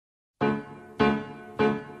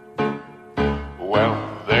Well,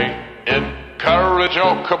 they encourage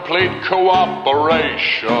your complete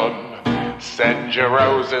cooperation. Send you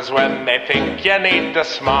roses when they think you need to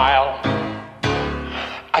smile.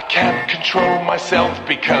 I can't control myself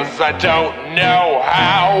because I don't know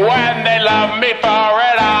how. When they love me for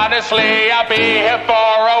it, honestly, I'll be here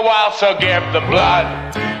for a while. So give them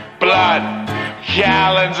blood,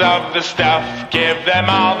 gallons of the stuff. Give them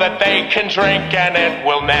all that they can drink and it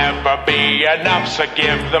will never be enough. So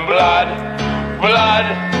give them blood.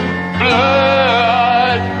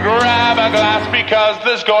 Grab a glass because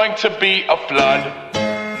there's going to be a flood.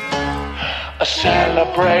 A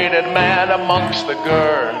celebrated man amongst the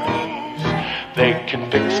gurneys. They can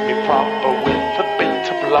fix me proper with a bit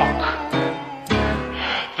of luck.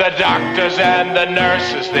 The doctors and the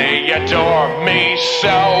nurses, they adore me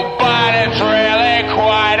so. But it's really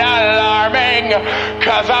quite alarming,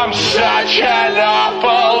 'cause I'm such an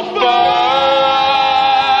awful fuck.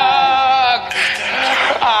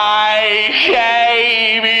 I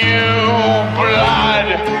gave you blood,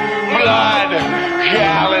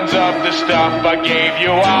 gallons of the stuff. I gave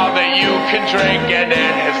you all that you can drink and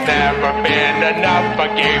it has never been enough. I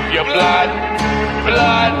gave you blood,